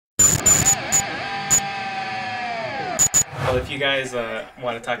you guys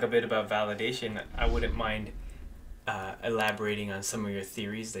want to talk a bit about validation, I wouldn't mind elaborating on some of your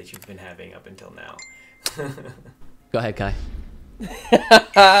theories that you've been having up until now. Go ahead, Kai.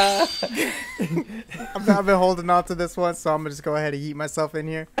 I've been holding on to this one, so I'm gonna just go ahead and yeet myself in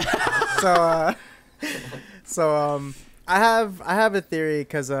here. So I have a theory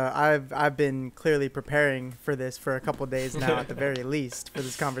because I've been clearly preparing for this for a couple days now, at the very least, for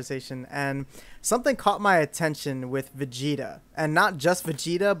this conversation, and something caught my attention with Vegeta, and not just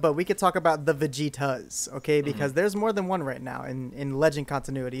Vegeta, but we could talk about the Vegetas, okay? Because there's more than one right now in Legend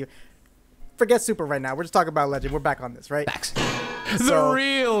continuity. Forget Super right now. We're just talking about Legend. We're back on this, right? Facts. The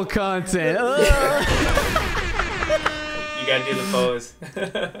real content. You gotta do the pose.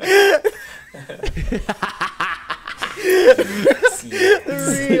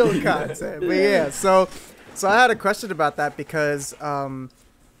 The real content. But yeah, so I had a question about that because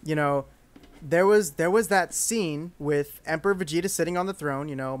you know, there was that scene with Emperor Vegeta sitting on the throne,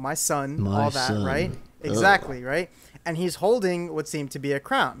 you know, my son, all that, right? Exactly, right? And he's holding what seemed to be a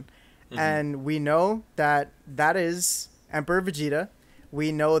crown. And we know that is Emperor Vegeta.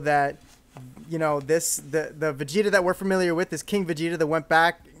 We know that, you know, the Vegeta that we're familiar with, this King Vegeta that went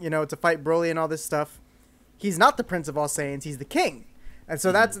back, you know, to fight Broly and all this stuff. He's not the Prince of all Saiyans, he's the king. And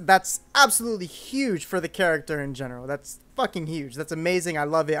so that's absolutely huge for the character in general. That's fucking huge. That's amazing. I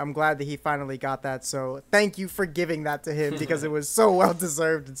love it. I'm glad that he finally got that. So thank you for giving that to him because it was so well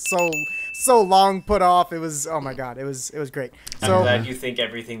deserved and so long put off. It was, oh my god, it was great. So I'm glad you think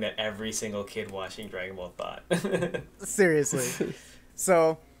everything that every single kid watching Dragon Ball thought. Seriously.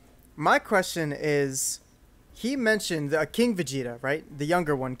 So my question is, he mentioned King Vegeta, right? The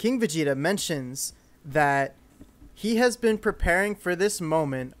younger one. King Vegeta mentions that he has been preparing for this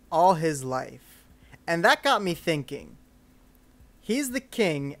moment all his life. And that got me thinking. He's the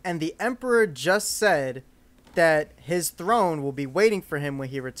king, and the emperor just said that his throne will be waiting for him when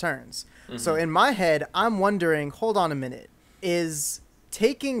he returns. So in my head, I'm wondering, hold on a minute, is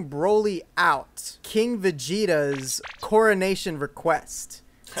taking Broly out King Vegeta's coronation request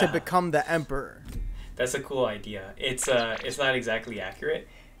to become the emperor? That's a cool idea. It's not exactly accurate.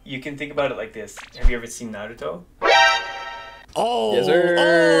 You can think about it like this. Have you ever seen Naruto? Oh, yes, sir.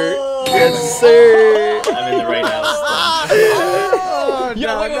 Oh, yes, sir. I'm in the right house. Oh, Yo,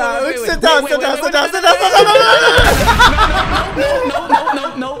 no, wait, no. wait, Sit down.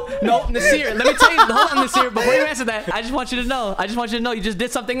 No, Nasir, let me tell you, hold on, Nasir, before you answer that, I just want you to know, you just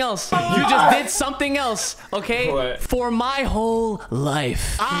did something else. You just did something else, okay? What? For my whole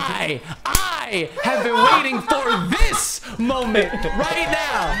life, I have been waiting for this moment right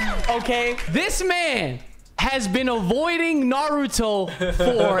now, okay? This man has been avoiding Naruto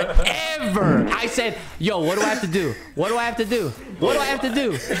forever. I said, yo, what do I have to do? What do I have to do? What do I have to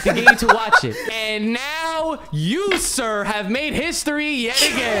do to get you to watch it? And now you, sir, have made history yet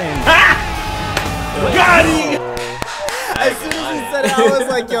again. Got him. As soon as he said it, I was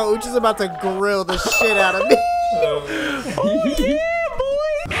like, yo, Uchi's about to grill the shit out of me. Oh, yeah,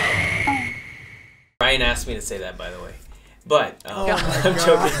 boy. Ryan asked me to say that, by the way. But Oh I'm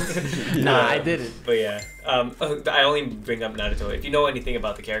joking. Nah, I didn't. But yeah, I only bring up Naruto. If you know anything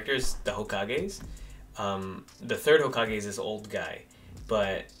about the characters, the Hokages, the third Hokage is this old guy,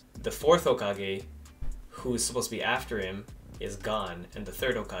 but the fourth Hokage, who's supposed to be after him, is gone, and the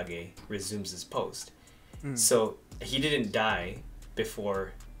third Hokage resumes his post. So he didn't die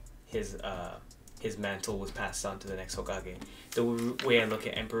before his mantle was passed on to the next Hokage. The way I look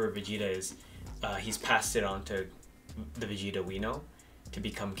at Emperor Vegeta is he's passed it on to the Vegeta we know to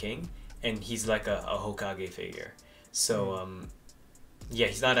become king, and he's like a Hokage figure. So yeah,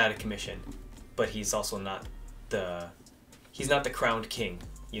 he's not out of commission, but he's also not the crowned king,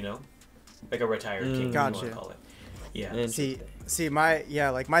 you know, like a retired king. Gotcha. You want to call it. Yeah. See,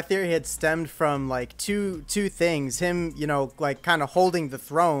 my theory had stemmed from like two things. Him, you know, like kind of holding the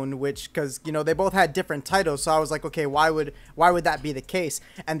throne, which, because, you know, they both had different titles, so I was like, okay, why would that be the case?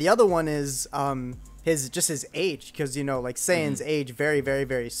 And the other one is his age, because, you know, like Saiyans age very, very,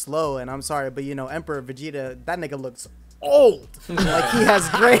 very slow. And I'm sorry, but, you know, Emperor Vegeta, that nigga looks old. Like he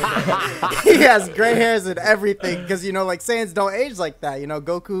has gray hairs and everything, because, you know, like Saiyans don't age like that. You know,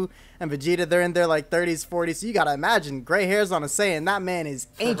 Goku and Vegeta, they're in their like 30s, 40s, so you gotta imagine gray hairs on a Saiyan. That man is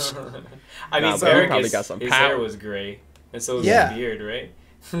ancient. I mean, so Barrick probably got some his power. hair was gray, and so was Yeah. his beard, right?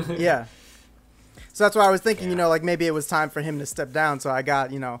 Yeah. So that's why I was thinking, you know, like maybe it was time for him to step down. So I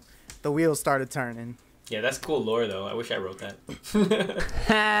got, you know, the wheels started turning. Yeah, that's cool lore though. I wish I wrote that.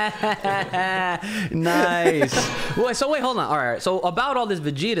 Nice. Well, so wait, hold on. All right. So about all this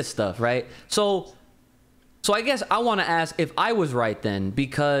Vegeta stuff, right? So I guess I want to ask if I was right then,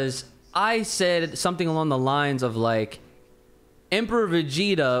 because I said something along the lines of like, Emperor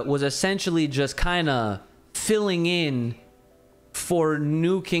Vegeta was essentially just kind of filling in for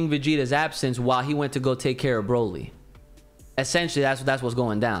new King Vegeta's absence while he went to go take care of Broly. Essentially, that's what's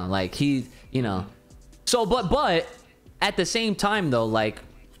going down. Like he, you know. So, but at the same time though, like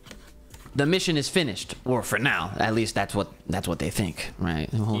the mission is finished, or for now, at least that's what they think, right?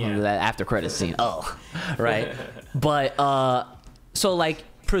 Yeah. That after credits scene. Oh, right. But so like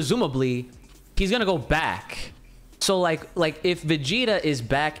presumably he's gonna go back. So like if Vegeta is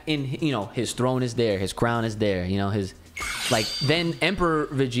back in, you know, his throne is there, his crown is there, you know, his like, then Emperor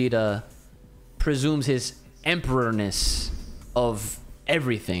Vegeta presumes his emperorness of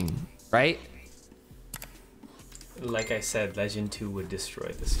everything, right? Like I said, Legend 2 would destroy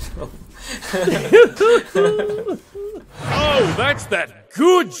this film. Oh, that's that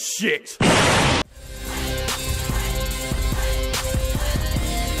good shit.